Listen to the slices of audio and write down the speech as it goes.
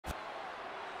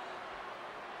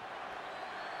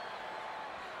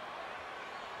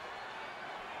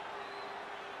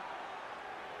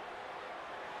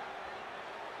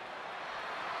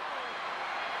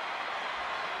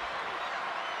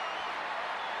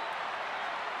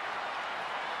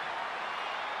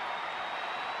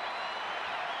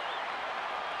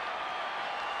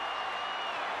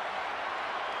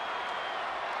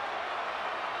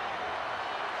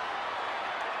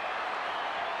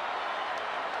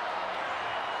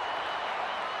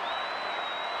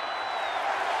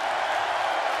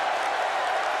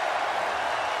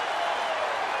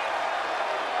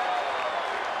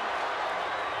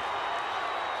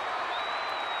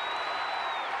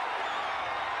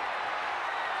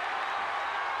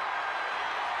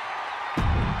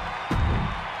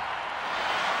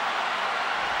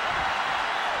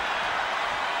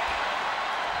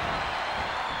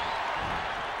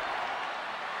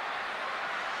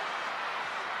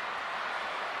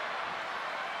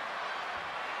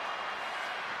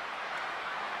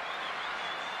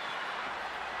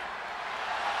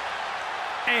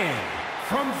And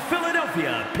from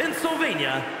Philadelphia,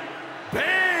 Pennsylvania,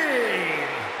 Bane!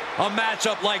 A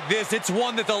matchup like this, it's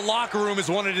one that the locker room has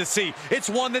wanted to see. It's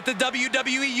one that the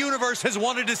WWE Universe has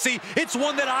wanted to see. It's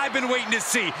one that I've been waiting to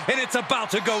see, and it's about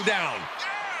to go down.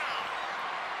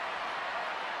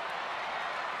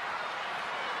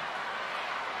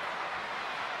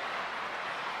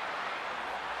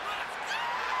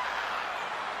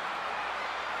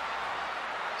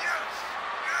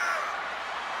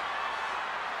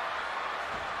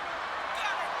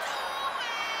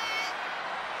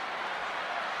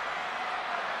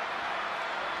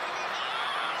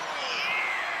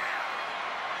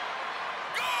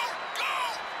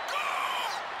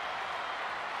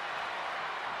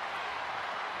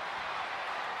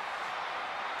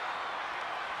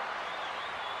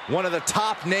 One of the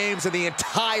top names in the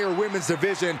entire women's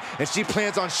division, and she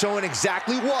plans on showing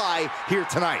exactly why here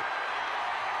tonight.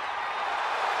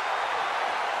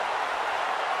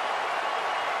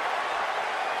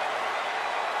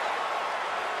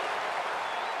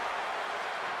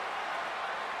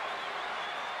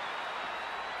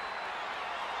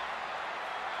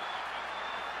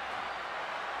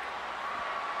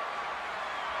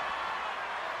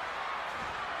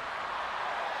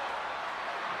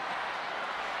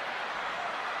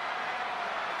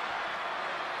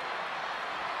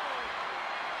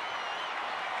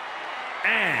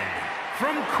 And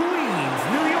from Queens,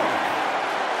 New York,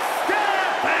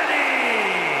 Stephanie!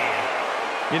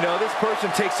 You know, this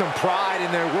person takes some pride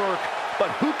in their work,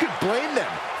 but who could blame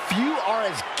them? Few are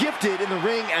as gifted in the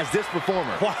ring as this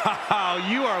performer. Wow,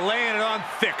 you are laying it on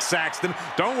thick, Saxton.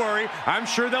 Don't worry, I'm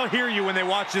sure they'll hear you when they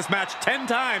watch this match 10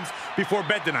 times before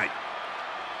bed tonight.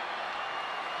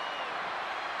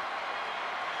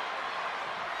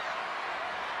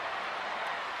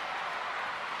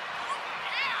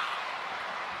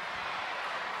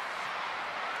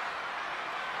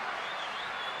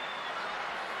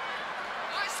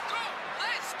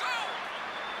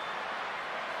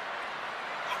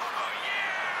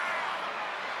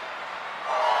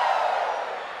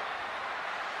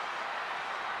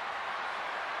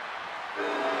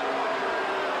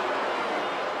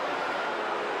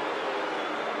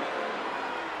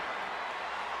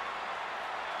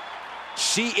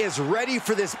 She is ready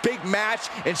for this big match,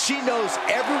 and she knows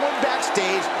everyone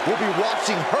backstage will be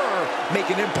watching her make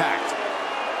an impact.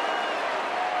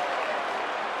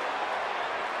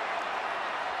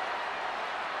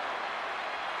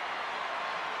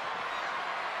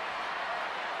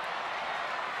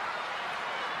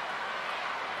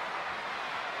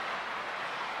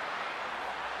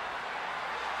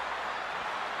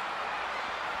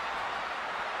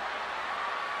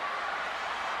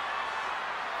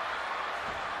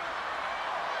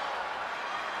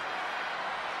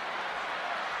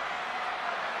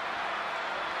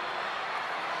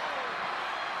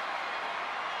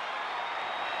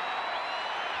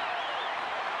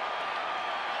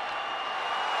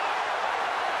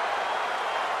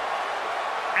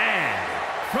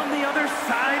 From the other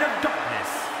side of darkness,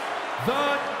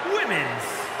 the Women's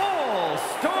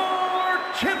All-Star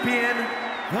Champion,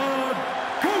 the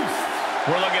Ghost.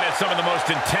 We're looking at some of the most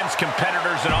intense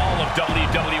competitors in all of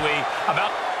WWE.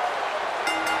 About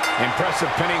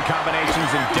impressive pinning combinations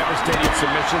and devastating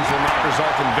submissions will not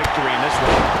result in victory in this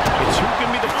one. It's who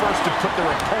can be the first to put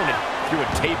their opponent through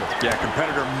a table. Yeah,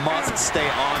 competitor must stay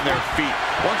on their feet.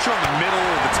 Once you're on the middle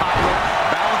or the top rope,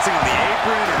 balancing on the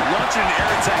apron or launching an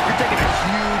air attack, you're taking a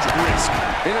huge risk.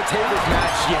 In a tables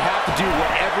match, you have to do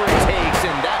whatever it takes,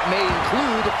 and that may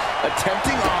include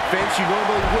attempting offense you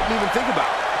normally wouldn't even think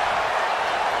about.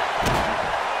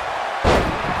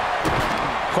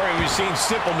 Corey, we've seen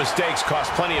simple mistakes cost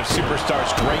plenty of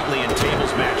superstars greatly in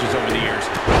tables matches over the years.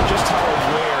 Just how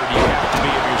aware do you have to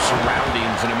be of your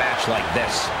surroundings in a match like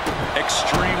this?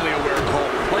 Extremely aware,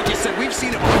 Cole. Like you said, we've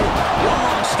seen it before. One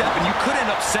wrong step and you could end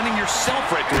up sending yourself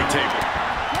right through a table.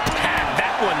 And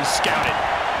that one's scouted.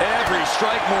 Every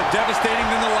strike more devastating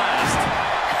than the last.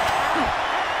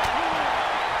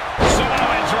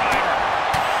 Samoa driver.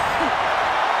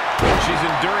 She's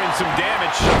enduring some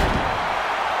damage.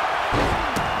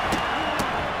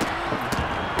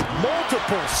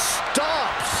 Multiple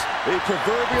stops. The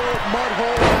proverbial mud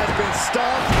hole has been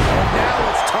stopped, and now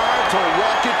it's time to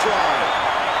walk it dry.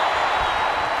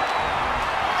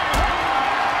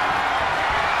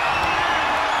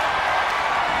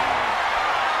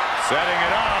 Setting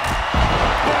it up.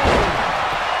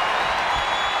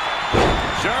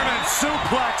 German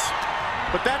suplex,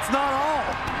 but that's not all.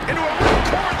 Into a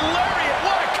ripcord lariat.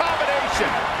 What a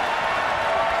combination.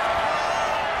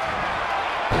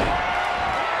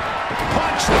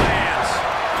 Punch lands.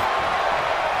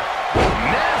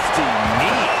 Nasty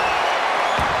knee.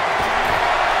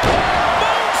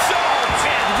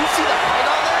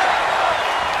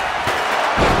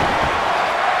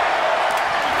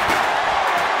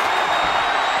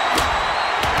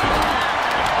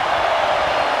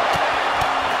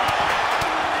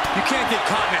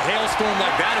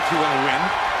 like that if you want to win.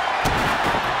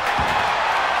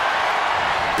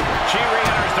 She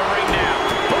re-enters the ring now.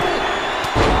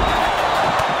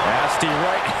 Nasty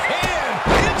right hand.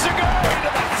 Enzuigiri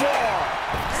to the floor.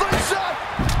 Slingshot.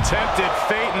 Tempted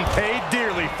fate and paid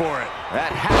dearly for it.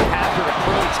 That haphazard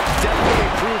approach definitely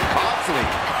proved costly.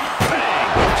 Bang!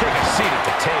 Take a seat at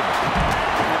the table.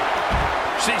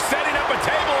 She's setting up a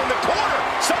table in the corner.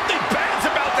 Something bad's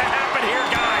about to happen here,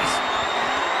 guys.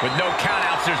 With no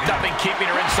countouts, there's nothing keeping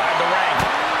her inside the ring.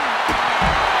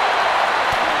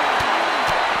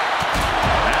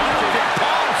 Mounted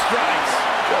palm strikes.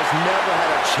 Just never had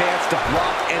a chance to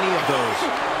block any of those.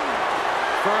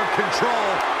 Firm control.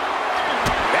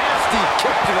 Nasty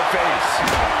kick to the face.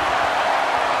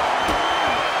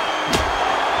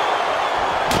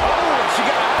 Oh, she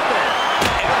got out there.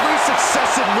 Every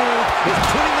successive move is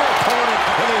putting their opponent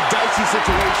in a dicey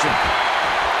situation.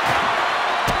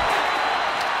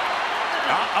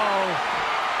 Uh-oh.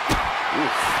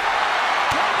 Oof.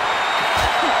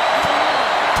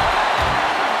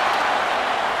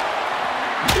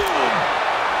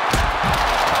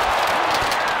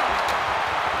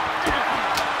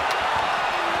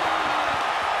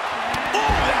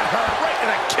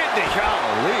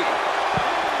 Golly.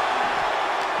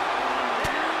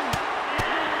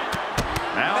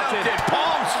 Mounted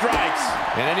palm strikes.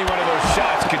 And any one of those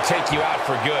shots could take you out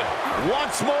for good.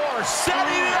 Once more,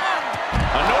 setting it up.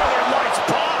 A Northern Lights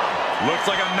bomb. Looks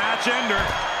like a match ender.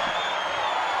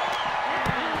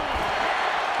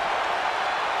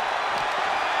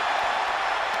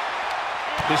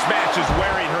 This match is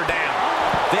wearing her down.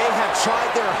 They have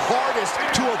tried their hardest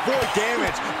to avoid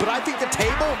damage, but I think the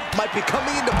table might be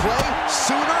coming into play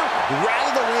sooner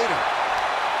rather than later.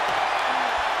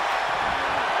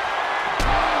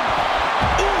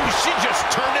 Ooh, she just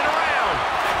turned it around.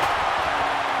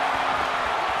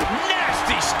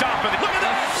 Nasty stop. Look at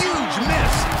that huge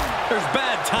miss. There's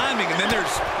bad timing, and then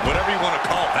there's whatever you want to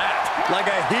call that.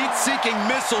 Like a heat-seeking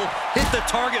missile hit the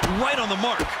target right on the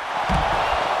mark.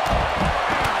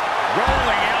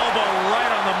 Rolling elbow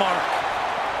right on the mark.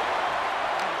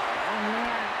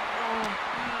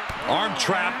 Arm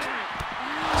trapped.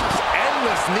 Just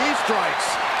endless knee strikes.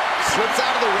 Slips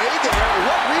out of the way there.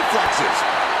 What reflexes?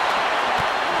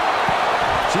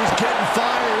 She's getting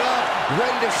fired up,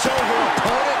 ready to show her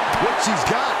opponent what she's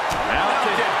got.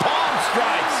 Mounted palm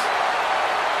strikes.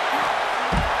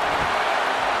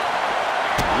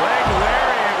 Leg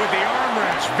lariat with the arm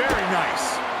wrench. Very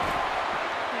nice.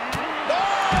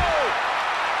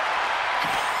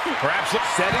 Perhaps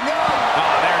Setting up.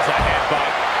 Oh, there's a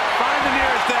headbutt. Find the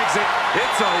nearest exit.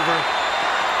 It's over.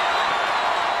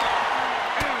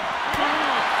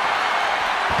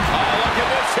 Oh, look at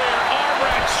this here. Arm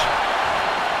wrench.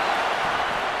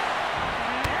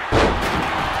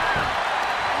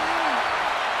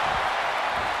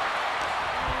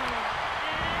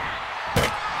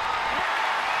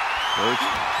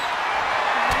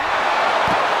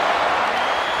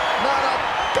 Not a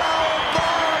power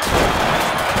bomb.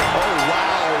 Oh,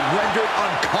 wow. Rendered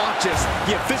unconscious.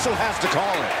 The official has to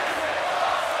call it.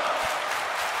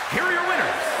 Here are your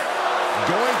winners.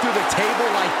 Going through the table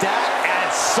like that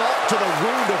adds salt to the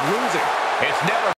wound of losing. It's never